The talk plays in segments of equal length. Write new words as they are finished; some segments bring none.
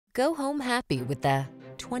Go home happy with the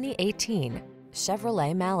 2018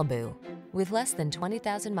 Chevrolet Malibu. With less than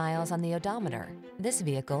 20,000 miles on the odometer, this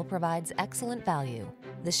vehicle provides excellent value.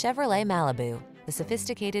 The Chevrolet Malibu, the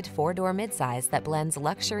sophisticated four-door midsize that blends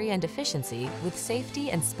luxury and efficiency with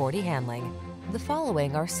safety and sporty handling. The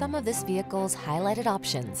following are some of this vehicle's highlighted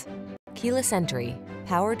options: keyless entry,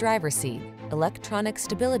 power driver's seat, electronic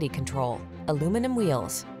stability control, aluminum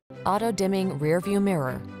wheels, auto-dimming rearview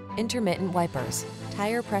mirror, intermittent wipers,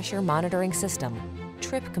 tire pressure monitoring system,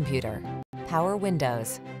 trip computer, power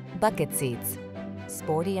windows, bucket seats.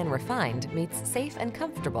 Sporty and refined meets safe and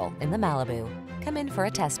comfortable in the Malibu. Come in for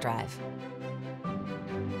a test drive.